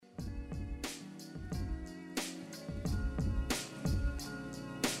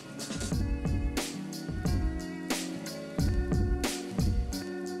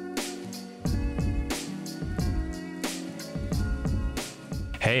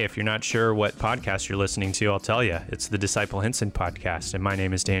Hey, if you're not sure what podcast you're listening to, I'll tell you. It's the Disciple Hinson podcast, and my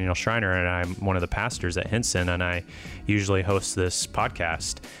name is Daniel Schreiner, and I'm one of the pastors at Hinson, and I usually host this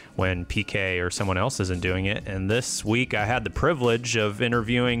podcast when PK or someone else isn't doing it. And this week, I had the privilege of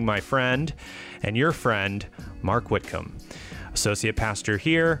interviewing my friend and your friend, Mark Whitcomb, associate pastor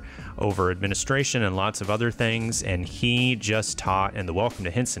here, over administration and lots of other things, and he just taught in the Welcome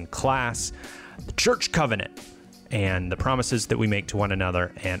to Hinson class the church covenant and the promises that we make to one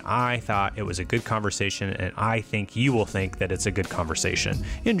another. And I thought it was a good conversation, and I think you will think that it's a good conversation.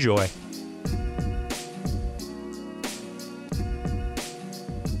 Enjoy.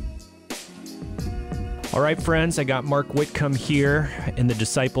 All right, friends, I got Mark Whitcomb here in the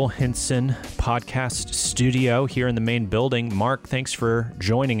Disciple Hinson podcast studio here in the main building. Mark, thanks for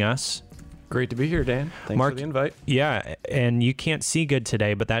joining us. Great to be here, Dan. Thanks Mark, for the invite. Yeah, and you can't see good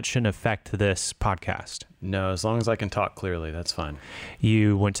today, but that shouldn't affect this podcast. No, as long as I can talk clearly, that's fine.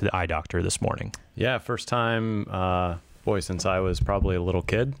 You went to the eye doctor this morning. Yeah, first time, since I was probably a little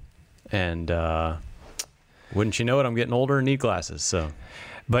kid. And wouldn't you know it, I'm getting older and need glasses, so...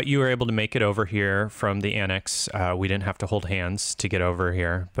 But you were able to make it over here from the annex. We didn't have to hold hands to get over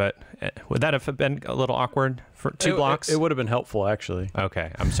here. But would that have been a little awkward for two blocks? It would have been helpful, actually. Okay.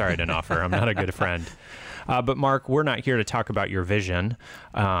 I'm sorry I didn't offer. I'm not a good friend. But Mark, we're not here to talk about your vision,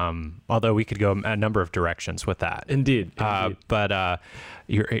 although we could go a number of directions with that. Indeed. But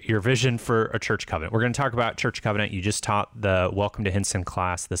your vision for a church covenant. We're going to talk about church covenant. You just taught the Welcome to Hinson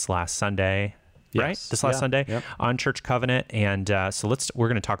class this last Sunday. Yes. Right? This last Sunday Yep. on church covenant. And so we're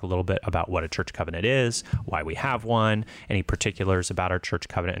going to talk a little bit about what a church covenant is, why we have one, any particulars about our church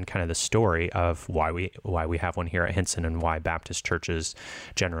covenant, and kind of the story of why we have one here at Hinson and why Baptist churches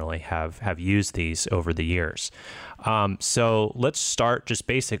generally have used these over the years. So let's start just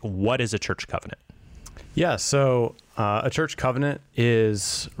basic. What is a church covenant? Yeah, so a church covenant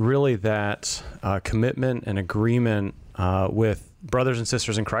is really that commitment and agreement with brothers and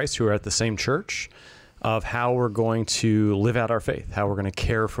sisters in Christ who are at the same church of how we're going to live out our faith, how we're going to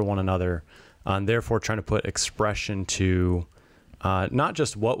care for one another, and therefore trying to put expression to not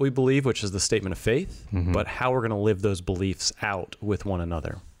just what we believe, which is the statement of faith, but how we're going to live those beliefs out with one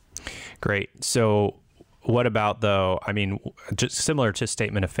another. Great. So what about, though, I mean, just similar to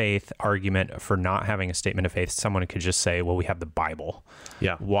statement of faith argument for not having a statement of faith, someone could just say, well, we have the Bible.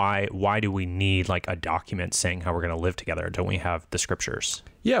 Yeah. Why do we need like a document saying how we're going to live together? Don't we have the scriptures?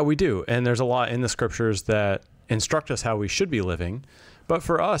 Yeah, we do. And there's a lot in the scriptures that instruct us how we should be living. But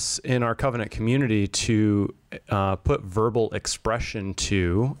for us in our covenant community to put verbal expression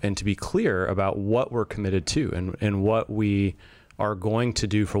to and to be clear about what we're committed to and what we are going to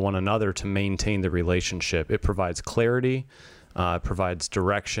do for one another to maintain the relationship. It provides clarity, provides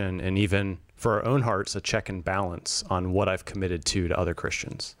direction, and even for our own hearts, a check and balance on what I've committed to other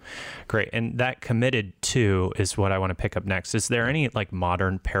Christians. Great. And that committed to is what I want to pick up next. Is there any like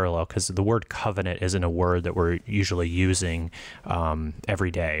modern parallel? Because the word covenant isn't a word that we're usually using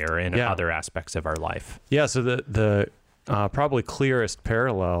every day or in other aspects of our life. Yeah. So the probably clearest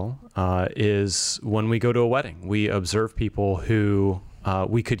parallel is when we go to a wedding. We observe people who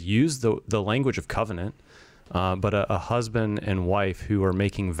we could use the language of covenant, but a husband and wife who are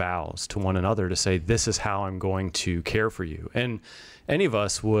making vows to one another to say, this is how I'm going to care for you. And any of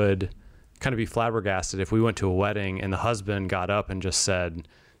us would kind of be flabbergasted if we went to a wedding and the husband got up and just said,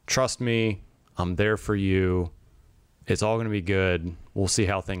 trust me, I'm there for you. It's all going to be good. We'll see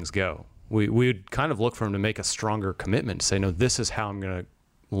how things go. We would kind of look for him to make a stronger commitment, to say, no, this is how I'm going to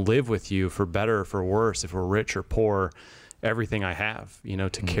live with you for better or for worse, if we're rich or poor, everything I have,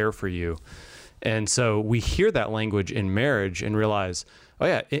 to care for you. And so we hear that language in marriage and realize, oh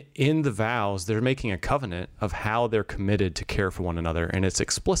yeah, in the vows, they're making a covenant of how they're committed to care for one another. And it's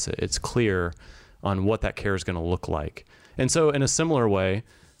explicit, it's clear on what that care is going to look like. And so in a similar way,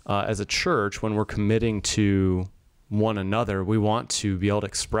 as a church, when we're committing to one another, we want to be able to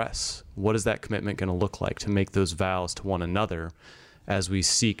express what is that commitment going to look like to make those vows to one another as we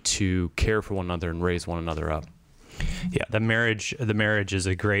seek to care for one another and raise one another up. Yeah, the marriage is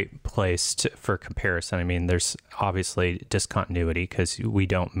a great place for comparison. I mean, there's obviously discontinuity because we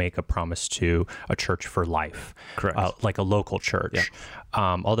don't make a promise to a church for life, correct? Like a local church. Yeah.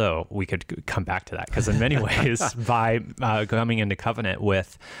 Although we could come back to that because in many ways, by coming into covenant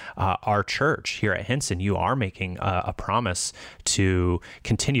with our church here at Hinson, you are making a promise to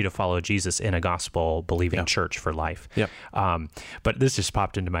continue to follow Jesus in a gospel-believing church for life. Yep. But this just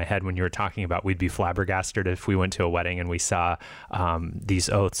popped into my head when you were talking about we'd be flabbergasted if we went to a wedding and we saw these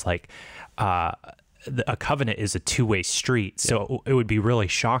oaths like a covenant is a two-way street. So it would be really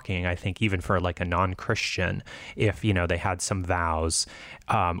shocking, I think, even for like a non-Christian, if, they had some vows,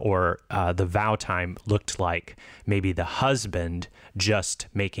 or the vow time looked like maybe the husband just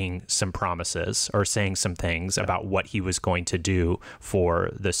making some promises or saying some things about what he was going to do for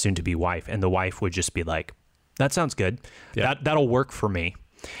the soon-to-be wife. And the wife would just be like, that sounds good. Yeah. That'll work for me.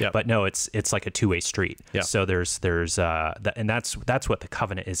 Yep. But no, it's like a two-way street. Yeah. So there's and that's what the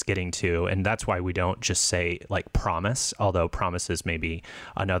covenant is getting to, and that's why we don't just say like promise, although promise is maybe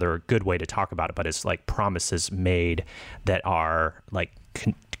another good way to talk about it, but it's like promises made that are like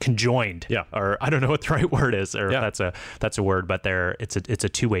conjoined. Yeah. Or I don't know what the right word is, or Yeah. that's a word, but it's a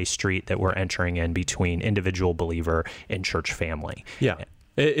two-way street that we're entering in between individual believer and church family. Yeah.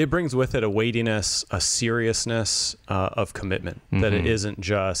 It brings with it a weightiness, a seriousness of commitment, that it isn't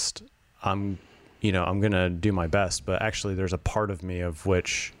just, I'm going to do my best, but actually there's a part of me of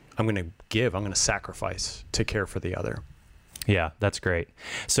which I'm going to give, I'm going to sacrifice to care for the other. Yeah, that's great.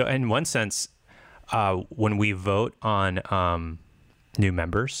 So in one sense, when we vote on new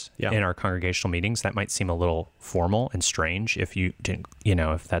members in our congregational meetings, that might seem a little formal and strange if you didn't,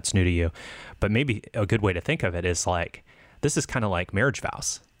 if that's new to you. But maybe a good way to think of it is like, this is kind of like marriage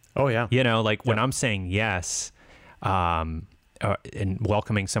vows. Oh, yeah. When I'm saying yes, and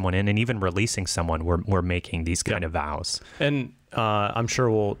welcoming someone in and even releasing someone, we're making these kind of vows. And I'm sure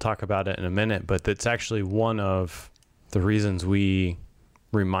we'll talk about it in a minute, but that's actually one of the reasons we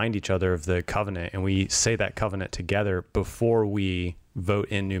remind each other of the covenant, and we say that covenant together before we vote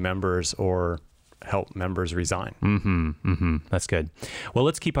in new members or help members resign. That's good. Well,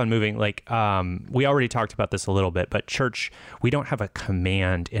 let's keep on moving. Like, we already talked about this a little bit, but church, we don't have a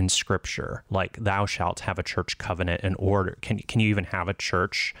command in Scripture, like thou shalt have a church covenant in order. Can you even have a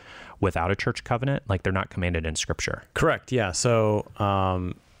church without a church covenant? Like, they're not commanded in Scripture. Correct. Yeah. So,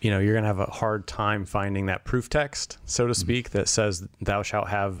 you're going to have a hard time finding that proof text, so to speak, that says thou shalt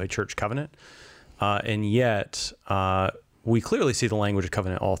have a church covenant. And yet, we clearly see the language of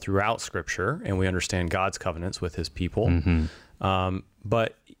covenant all throughout Scripture, and we understand God's covenants with his people.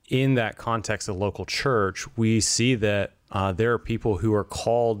 But in that context of local church, we see that there are people who are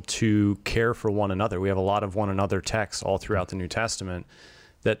called to care for one another. We have a lot of one another texts all throughout the New Testament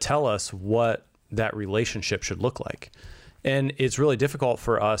that tell us what that relationship should look like. And it's really difficult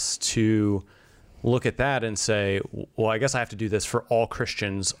for us to look at that and say, well, I guess I have to do this for all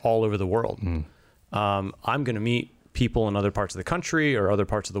Christians all over the world. I'm going to meet people in other parts of the country or other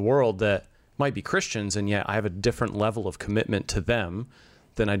parts of the world that might be Christians, and yet I have a different level of commitment to them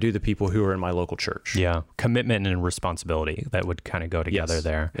than I do the people who are in my local church. Yeah. Commitment and responsibility, that would kind of go together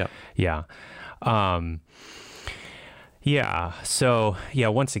there. Yeah. So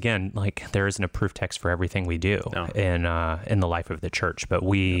once again, like there isn't a proof text for everything we do in the life of the church, but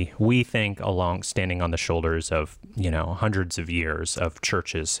we think standing on the shoulders of, hundreds of years of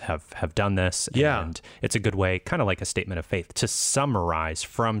churches have done this. And it's a good way, kind of like a statement of faith, to summarize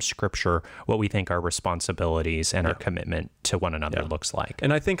from Scripture what we think our responsibilities and our commitment to one another looks like.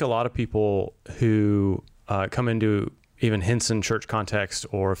 And I think a lot of people who come into even Hinson church context,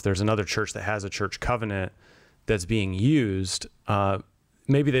 or if there's another church that has a church covenant that's being used,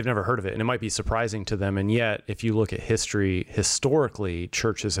 maybe they've never heard of it, and it might be surprising to them. And yet, if you look at history, historically,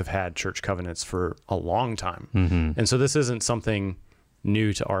 churches have had church covenants for a long time. And so this isn't something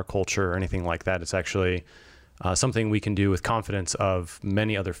new to our culture or anything like that. It's actually something we can do with confidence of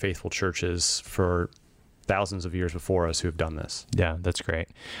many other faithful churches for thousands of years before us who have done this. Yeah, that's great.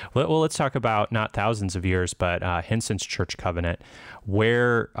 Well, let's talk about not thousands of years, but Hinson's church covenant.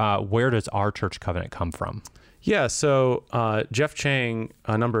 Where does our church covenant come from? Yeah, so Jeff Chang,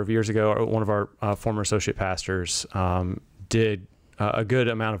 a number of years ago, one of our former associate pastors, did a good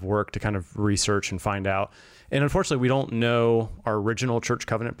amount of work to kind of research and find out. And unfortunately, we don't know our original church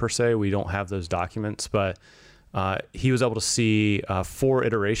covenant per se. We don't have those documents, but he was able to see 4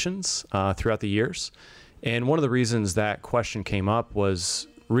 iterations throughout the years. And one of the reasons that question came up was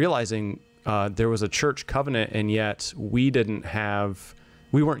realizing there was a church covenant, and yet we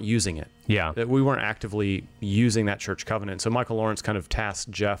weren't using it. Yeah. That we weren't actively using that church covenant. So Michael Lawrence kind of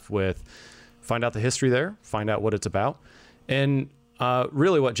tasked Jeff with find out the history there, find out what it's about. And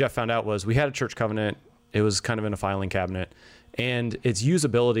really what Jeff found out was we had a church covenant. It was kind of in a filing cabinet, and its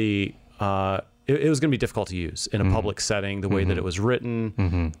usability, it was going to be difficult to use in a public setting, the way that it was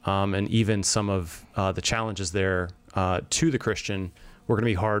written, and even some of the challenges there to the Christian were going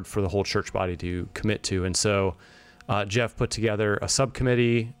to be hard for the whole church body to commit to. And so Jeff put together a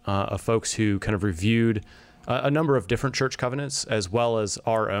subcommittee of folks who kind of reviewed a number of different church covenants, as well as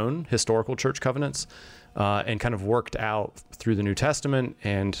our own historical church covenants, and kind of worked out through the New Testament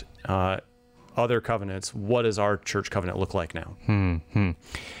and other covenants, what does our church covenant look like now?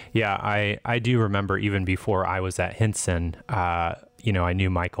 Yeah, I do remember even before I was at Hinson, I knew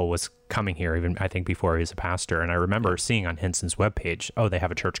Michael was coming here, even I think before he was a pastor. And I remember seeing on Hinson's webpage, they have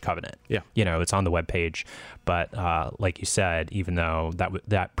a church covenant. Yeah. It's on the webpage. But like you said, even though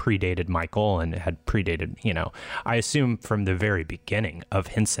that predated Michael and had predated, I assume from the very beginning of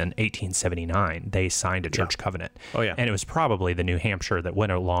Hinson, 1879, they signed a church covenant. Oh, yeah. And it was probably the New Hampshire that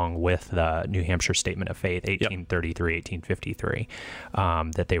went along with the New Hampshire Statement of Faith, 1833, 1853,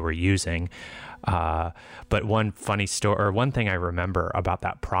 that they were using. But one funny story, or one thing I remember about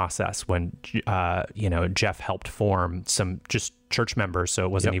that process when, Jeff helped form some just church members, so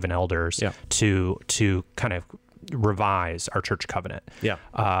it wasn't even elders, to kind of revise our church covenant.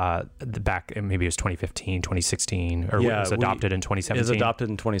 Back, maybe it was 2015, 2016, or it was adopted in 2017. It was adopted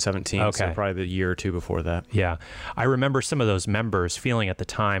in 2017, so probably the year or two before that. Yeah. I remember some of those members feeling at the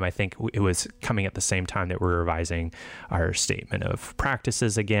time, I think it was coming at the same time that we're revising our statement of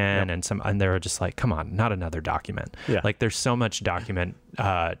practices again, and they were just like, come on, not another document. Like, there's so much document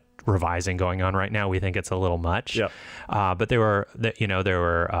revising going on right now. We think it's a little much, but they were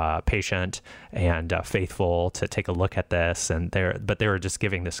patient and faithful to take a look at this, and they were just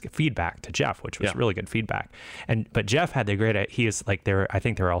giving this feedback to Jeff, which was really good feedback. But Jeff had the great, he is like, I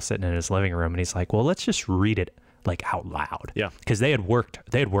think they were all sitting in his living room, and he's like, well, let's just read it like out loud, because they had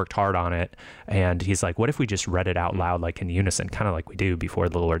worked hard on it, and he's like, what if we just read it out loud, like in unison, kind of like we do before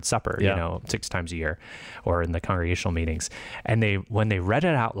the Lord's Supper, 6 times a year, or in the congregational meetings. And when they read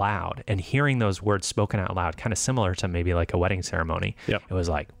it out loud, and hearing those words spoken out loud, kind of similar to maybe like a wedding ceremony, it was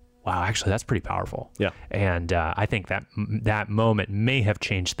like, wow, actually that's pretty powerful. And I think that moment may have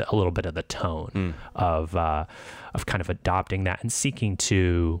changed a little bit of the tone of kind of adopting that and seeking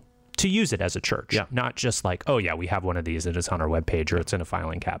to use it as a church, not just like, we have one of these and it's on our webpage or it's in a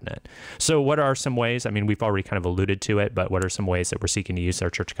filing cabinet. So what are some ways, I mean, we've already kind of alluded to it, but what are some ways that we're seeking to use our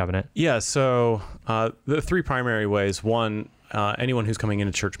church covenant? Yeah, so the 3 primary ways. One, anyone who's coming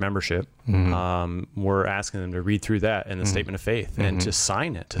into church membership, we're asking them to read through that in the Statement of Faith and to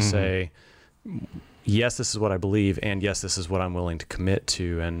sign it, to say, yes, this is what I believe, and yes, this is what I'm willing to commit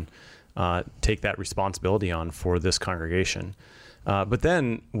to, and take that responsibility on for this congregation. But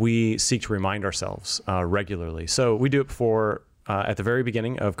then we seek to remind ourselves regularly. So we do it at the very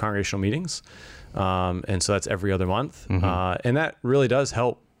beginning of congregational meetings. And so that's every other month. And that really does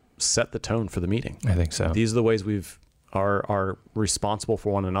help set the tone for the meeting. I think so. These are the ways are responsible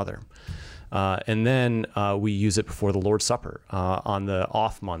for one another. And then we use it before the Lord's Supper. On the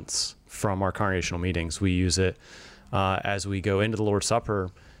off months from our congregational meetings, we use it as we go into the Lord's Supper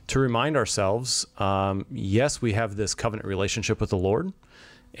to remind ourselves, yes, we have this covenant relationship with the Lord,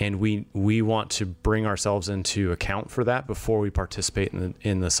 and we want to bring ourselves into account for that before we participate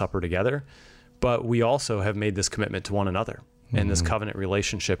in the supper together. But we also have made this commitment to one another and this covenant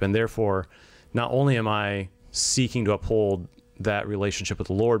relationship. And therefore, not only am I seeking to uphold that relationship with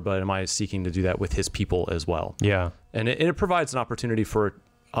the Lord, but am I seeking to do that with his people as well? Yeah. And it provides an opportunity for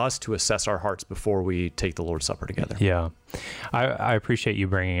us to assess our hearts before we take the Lord's Supper together. Yeah. I appreciate you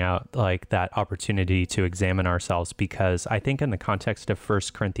bringing out like that opportunity to examine ourselves, because I think in the context of 1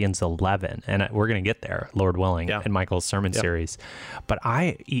 Corinthians 11, and we're going to get there, Lord willing, in Michael's sermon series, but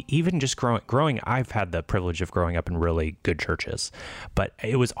even just growing, I've had the privilege of growing up in really good churches, but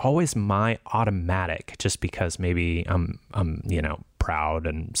it was always my automatic, just because maybe I'm proud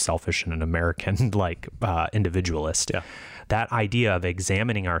and selfish and an American individualist. That idea of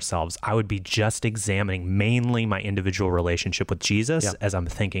examining ourselves, I would be just examining mainly my individual relationship with Jesus as I'm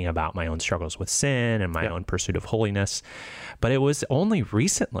thinking about my own struggles with sin and my own pursuit of holiness. But it was only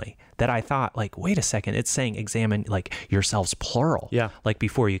recently that I thought, like, wait a second, it's saying examine yourselves plural,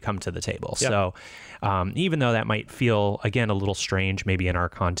 before you come to the table. So even though that might feel, again, a little strange, maybe in our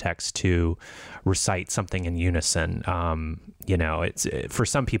context to recite something in unison, it's for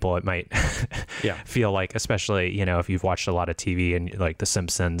some people it might feel like, especially, if you've watched a lot of TV and like The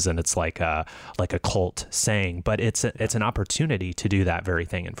Simpsons, and it's like a cult saying, but it's an opportunity to do that very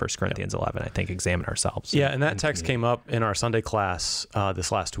thing in 1 Corinthians 11, I think, examine ourselves. And that text came up in our Sunday class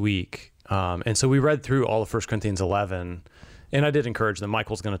this last week. And so we read through all of 1 Corinthians 11, and I did encourage them.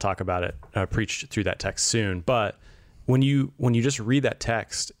 Michael's going to talk about it, preach through that text soon. But when you just read that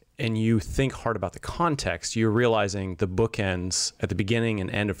text and you think hard about the context, you're realizing the bookends at the beginning and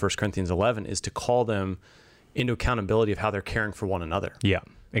end of 1 Corinthians 11 is to call them into accountability of how they're caring for one another. Yeah,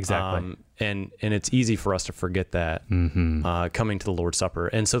 exactly. And it's easy for us to forget that coming to the Lord's Supper.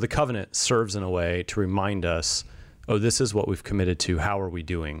 And so the covenant serves in a way to remind us, this is what we've committed to. How are we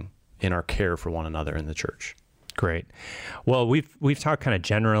doing in our care for one another in the church? Great. Well, we've talked kind of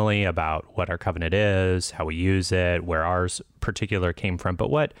generally about what our covenant is, how we use it, where ours particular came from. But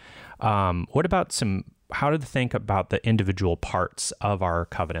what about how to think about the individual parts of our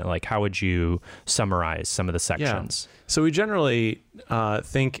covenant? Like, how would you summarize some of the sections? Yeah. So we generally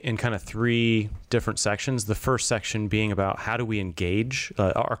think in kind of three different sections. The first section being about how do we engage,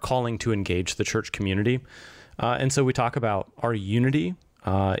 our calling to engage the church community. And so we talk about our unity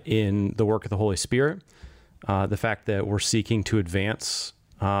in the work of the Holy Spirit, the fact that we're seeking to advance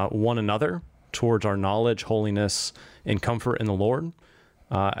one another towards our knowledge, holiness, and comfort in the Lord,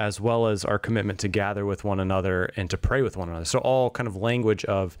 as well as our commitment to gather with one another and to pray with one another. So all kind of language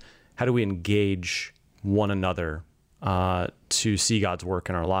of how do we engage one another to see God's work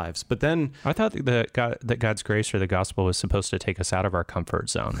in our lives. But then I thought that God's grace or the gospel was supposed to take us out of our comfort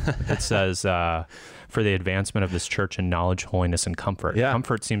zone. It says for the advancement of this church in knowledge, holiness, and comfort. Yeah.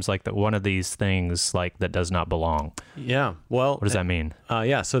 Comfort seems like that one of these things like that does not belong. Yeah. Well, what does that mean?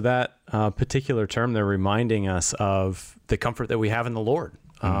 So that particular term, they're reminding us of the comfort that we have in the Lord.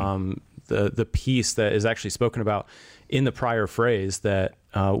 The peace that is actually spoken about in the prior phrase, that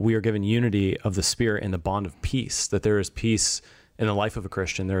we are given unity of the Spirit in the bond of peace, that there is peace in the life of a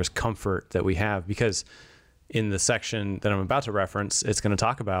Christian. There is comfort that we have, because in the section that I'm about to reference, it's going to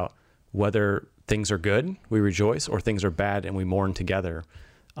talk about whether things are good, we rejoice, or things are bad and we mourn together.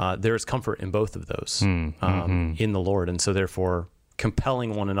 There is comfort in both of those in the Lord. And so therefore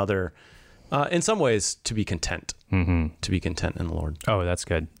compelling one another in some ways to be content, to be content in the Lord. Oh, that's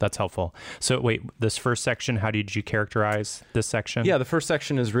good. That's helpful. So wait, this first section, how did you characterize this section? Yeah, the first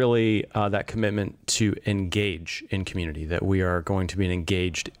section is really that commitment to engage in community, that we are going to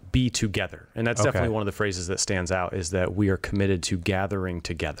be together. And that's definitely one of the phrases that stands out, is that we are committed to gathering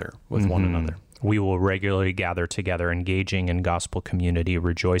together with one another. We will regularly gather together, engaging in gospel community,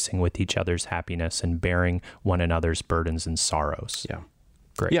 rejoicing with each other's happiness, and bearing one another's burdens and sorrows. Yeah.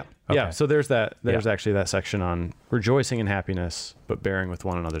 Great. Yeah. Okay. Yeah. So there's that. There's actually that section on rejoicing in happiness, but bearing with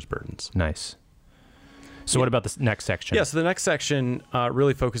one another's burdens. Nice. So what about the next section? Yeah. So the next section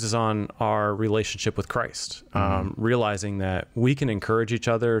really focuses on our relationship with Christ, realizing that we can encourage each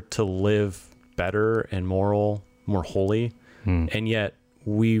other to live better and more holy, and yet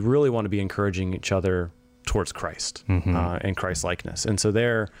we really want to be encouraging each other towards Christ and Christ likeness. And so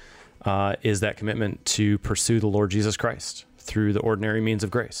there is that commitment to pursue the Lord Jesus Christ through the ordinary means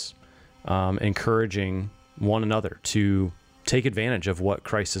of grace, encouraging one another to take advantage of what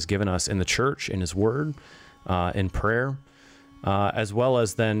Christ has given us in the church, in his word, in prayer, as well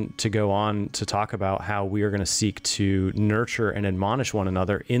as then to go on to talk about how we are going to seek to nurture and admonish one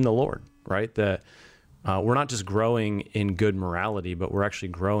another in the Lord, right? That we're not just growing in good morality, but we're actually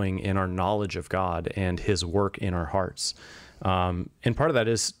growing in our knowledge of God and his work in our hearts. And part of that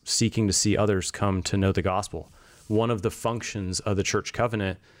is seeking to see others come to know the gospel. One of the functions of the church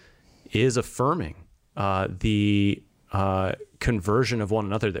covenant is affirming the conversion of one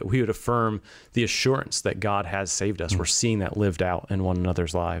another, that we would affirm the assurance that God has saved us. We're seeing that lived out in one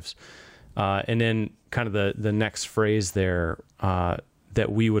another's lives. And then kind of the next phrase there, that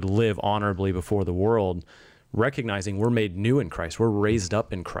we would live honorably before the world, recognizing we're made new in Christ, we're raised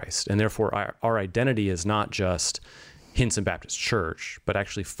up in Christ, and therefore our identity is not just Hinson Baptist Church, but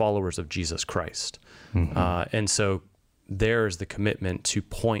actually followers of Jesus Christ. And so there's the commitment to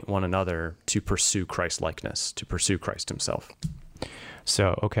point one another to pursue Christ likeness, to pursue Christ himself.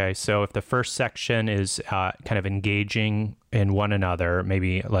 So if the first section is kind of engaging in one another,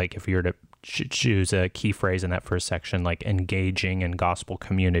 maybe like if you were to choose a key phrase in that first section, like engaging in gospel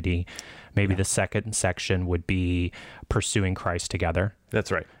community, maybe the second section would be pursuing Christ together.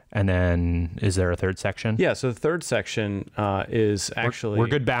 That's right. And then is there a third section? Yeah. So the third section is actually... We're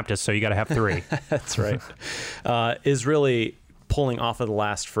good Baptists, so you got to have three. That's right. Is really pulling off of the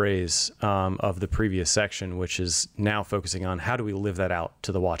last phrase of the previous section, which is now focusing on how do we live that out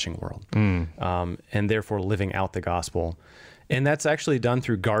to the watching world, and therefore living out the gospel. And that's actually done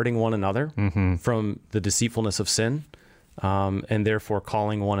through guarding one another from the deceitfulness of sin, and therefore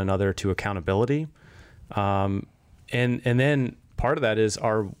calling one another to accountability. And then part of that is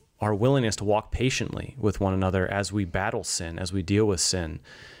our willingness to walk patiently with one another as we battle sin, as we deal with sin,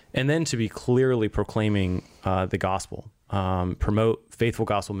 and then to be clearly proclaiming the gospel, promote faithful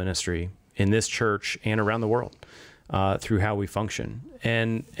gospel ministry in this church and around the world through how we function.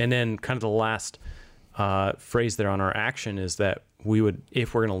 And then kind of the last phrase there on our action is that we would,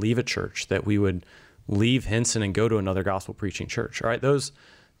 if we're going to leave a church, that we would leave Hinson and go to another gospel preaching church. All right, those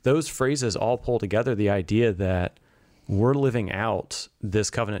phrases all pull together the idea that we're living out this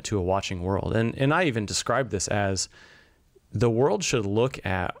covenant to a watching world. And I even describe this as the world should look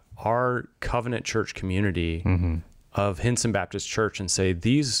at our covenant church community of Hinson Baptist Church and say,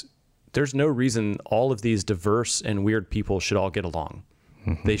 there's no reason all of these diverse and weird people should all get along.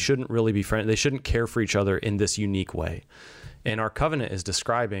 They shouldn't really be friends. They shouldn't care for each other in this unique way. And our covenant is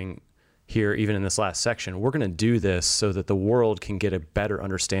describing here, even in this last section, we're going to do this so that the world can get a better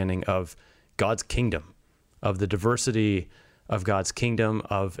understanding of God's kingdom, of the diversity of God's kingdom,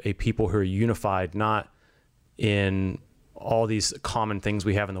 of a people who are unified, not in all these common things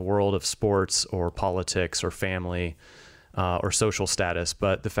we have in the world of sports or politics or family or social status,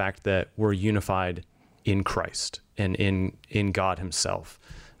 but the fact that we're unified in Christ and in God himself,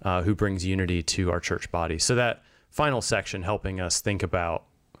 who brings unity to our church body. So that final section helping us think about,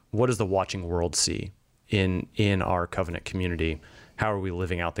 what does the watching world see in our covenant community? How are we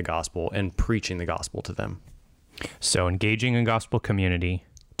living out the gospel and preaching the gospel to them? So engaging in gospel community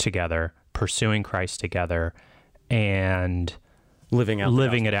together, pursuing Christ together, and living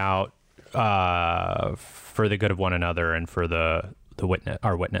it out for the good of one another and for the witness,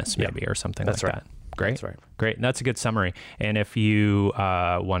 our witness, maybe, or something like that. Great. That's right. Great. And that's a good summary. And if you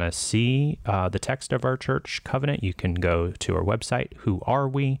want to see the text of our church covenant, you can go to our website, Who Are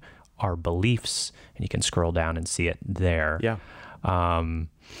We? Our Beliefs, and you can scroll down and see it there. Yeah.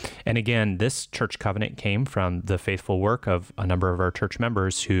 And again, this church covenant came from the faithful work of a number of our church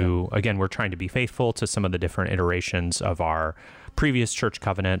members who, again, we're trying to be faithful to some of the different iterations of our previous church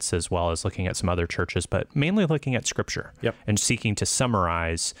covenants, as well as looking at some other churches, but mainly looking at Scripture and seeking to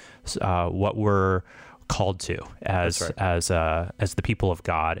summarize what we're called to as the people of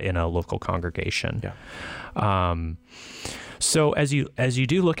God in a local congregation. So as you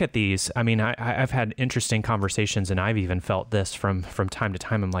do look at these, I mean, I've had interesting conversations, and I've even felt this from time to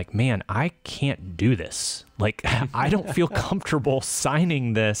time. I'm like, man, I can't do this. Like, I don't feel comfortable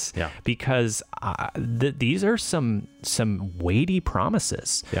signing this because these are some weighty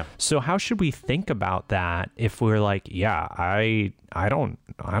promises. So how should we think about that if we're like, I don't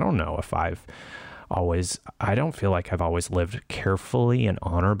know if I don't feel like I've always lived carefully and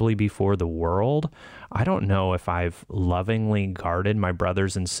honorably before the world. I don't know if I've lovingly guarded my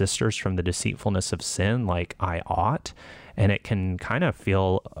brothers and sisters from the deceitfulness of sin like I ought. And it can kind of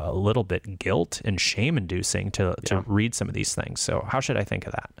feel a little bit guilt and shame inducing to read some of these things. So how should I think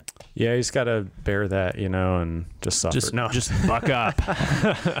of that? Yeah, you just got to bear that, and just suffer. Just buck up.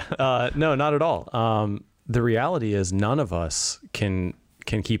 No, not at all. The reality is none of us can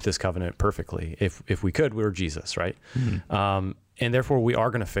keep this covenant perfectly. If we could, we were Jesus, right? And therefore we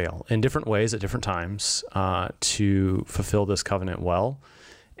are going to fail in different ways at different times to fulfill this covenant well.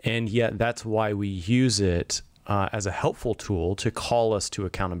 And yet that's why we use it as a helpful tool to call us to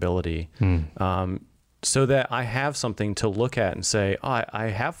accountability, so that I have something to look at and say, I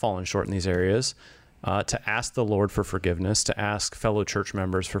have fallen short in these areas, to ask the Lord for forgiveness, to ask fellow church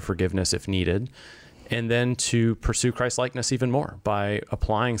members for forgiveness if needed, and then to pursue Christ-likeness even more by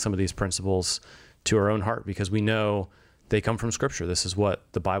applying some of these principles to our own heart, because we know they come from Scripture. This is what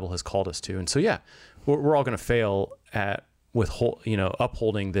the Bible has called us to. And so, we're all going to fail at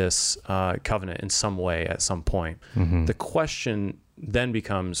upholding this covenant in some way at some point. The question then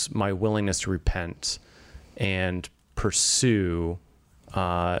becomes my willingness to repent and pursue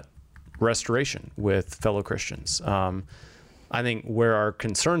restoration with fellow Christians. I think where our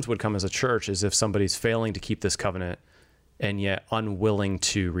concerns would come as a church is if somebody's failing to keep this covenant and yet unwilling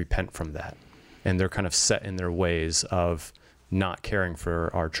to repent from that, and they're kind of set in their ways of not caring for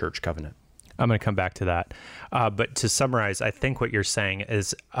our church covenant. I'm going to come back to that. But to summarize, I think what you're saying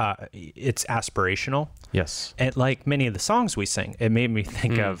is it's aspirational. Yes. And like many of the songs we sing, it made me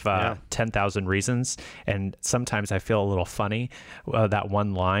think of 10,000 Reasons. And sometimes I feel a little funny. That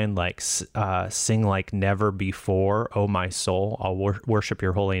one line, like, sing like never before, oh my soul, I'll worship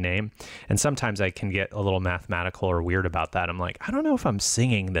your holy name. And sometimes I can get a little mathematical or weird about that. I'm like, I don't know if I'm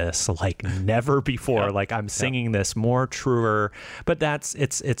singing this like never before, like I'm singing this more truer, but it's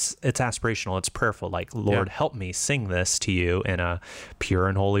aspirational. It's prayerful. Like, Lord, help me sing this to you in a pure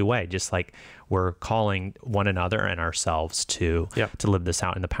and holy way. Just like we're calling one another and ourselves to live this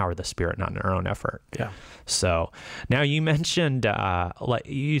out in the power of the Spirit, not in our own effort. So now you mentioned, like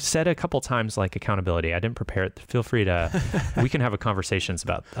you said a couple times, like accountability. I didn't prepare it. Feel free to, we can have a conversations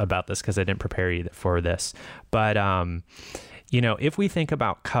about this because I didn't prepare you for this. But, if we think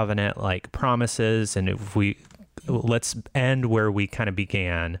about covenant, like promises, and let's end where we kind of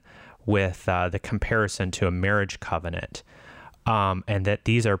began with the comparison to a marriage covenant, and that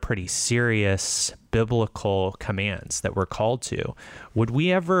these are pretty serious biblical commands that we're called to. Would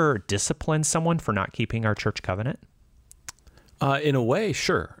we ever discipline someone for not keeping our church covenant? In a way,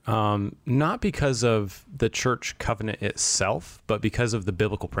 sure. Not because of the church covenant itself, but because of the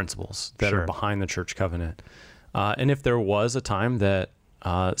biblical principles that are behind the church covenant. And if there was a time that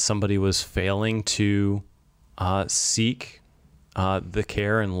somebody was failing to seek the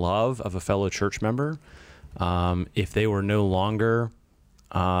care and love of a fellow church member, if they were no longer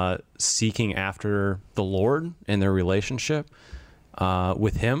seeking after the Lord in their relationship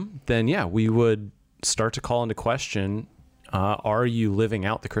with Him, then yeah, we would start to call into question, are you living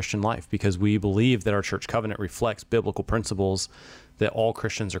out the Christian life? Because we believe that our church covenant reflects biblical principles that all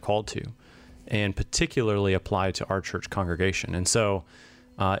Christians are called to, and particularly apply to our church congregation. And so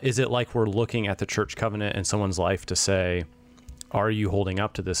is it like we're looking at the church covenant in someone's life to say, are you holding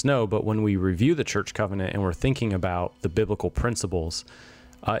up to this? No, but when we review the church covenant and we're thinking about the biblical principles,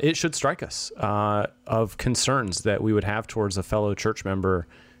 it should strike us of concerns that we would have towards a fellow church member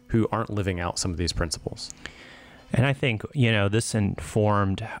who aren't living out some of these principles. And I think, this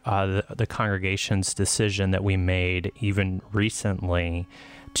informed the congregation's decision that we made even recently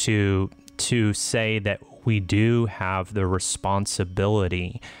to say that we do have the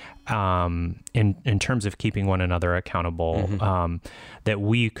responsibility in terms of keeping one another accountable, that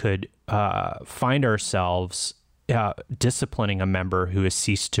we could find ourselves disciplining a member who has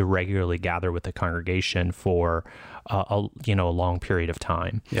ceased to regularly gather with the congregation for a long period of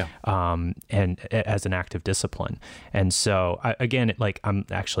time, and as an act of discipline. And so again, I'm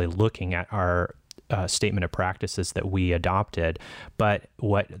actually looking at our statement of practices that we adopted, but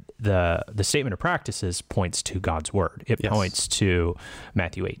what the statement of practices points to God's word. It points to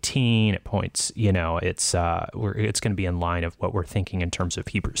Matthew 18. It points, it's going to be in line of what we're thinking in terms of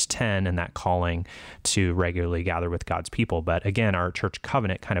Hebrews 10 and that calling to regularly gather with God's people. But again, our church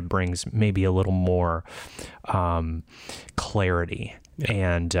covenant kind of brings maybe a little more clarity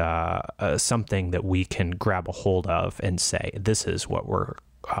and something that we can grab a hold of and say, this is what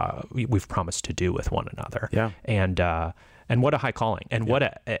we've promised to do with one another. And what a high calling, and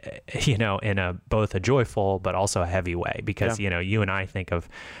what in a both a joyful but also a heavy way, because you and I think of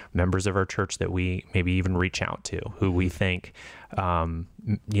members of our church that we maybe even reach out to, who we think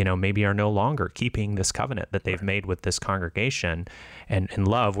maybe are no longer keeping this covenant that they've made with this congregation, and in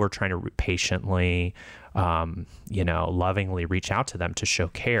love we're trying to patiently lovingly reach out to them to show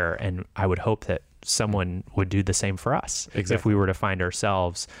care. And I would hope that someone would do the same for us if we were to find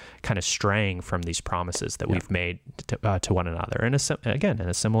ourselves kind of straying from these promises that we've made to one another. And again, in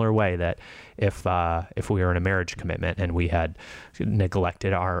a similar way that if we were in a marriage commitment and we had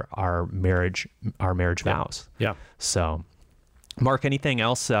neglected our marriage vows. So, Mark, anything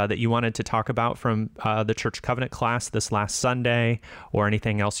else that you wanted to talk about from the Church Covenant class this last Sunday, or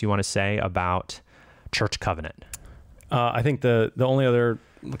anything else you want to say about Church Covenant? I think the only other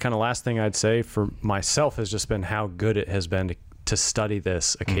kind of last thing I'd say for myself has just been how good it has been to study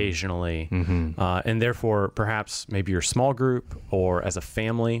this occasionally. And therefore, perhaps maybe your small group or as a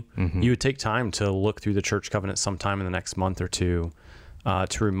family, you would take time to look through the Church Covenant sometime in the next month or two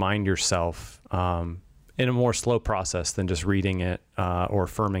to remind yourself in a more slow process than just reading it or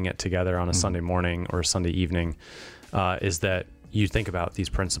affirming it together on a Sunday morning or a Sunday evening, is that you think about these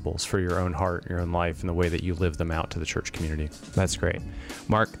principles for your own heart, your own life, and the way that you live them out to the church community. That's great.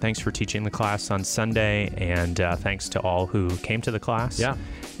 Mark, thanks for teaching the class on Sunday, and thanks to all who came to the class.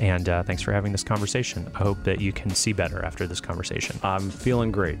 And thanks for having this conversation. I hope that you can see better after this conversation. I'm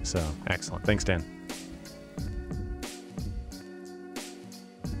feeling great, so excellent. Thanks, Dan.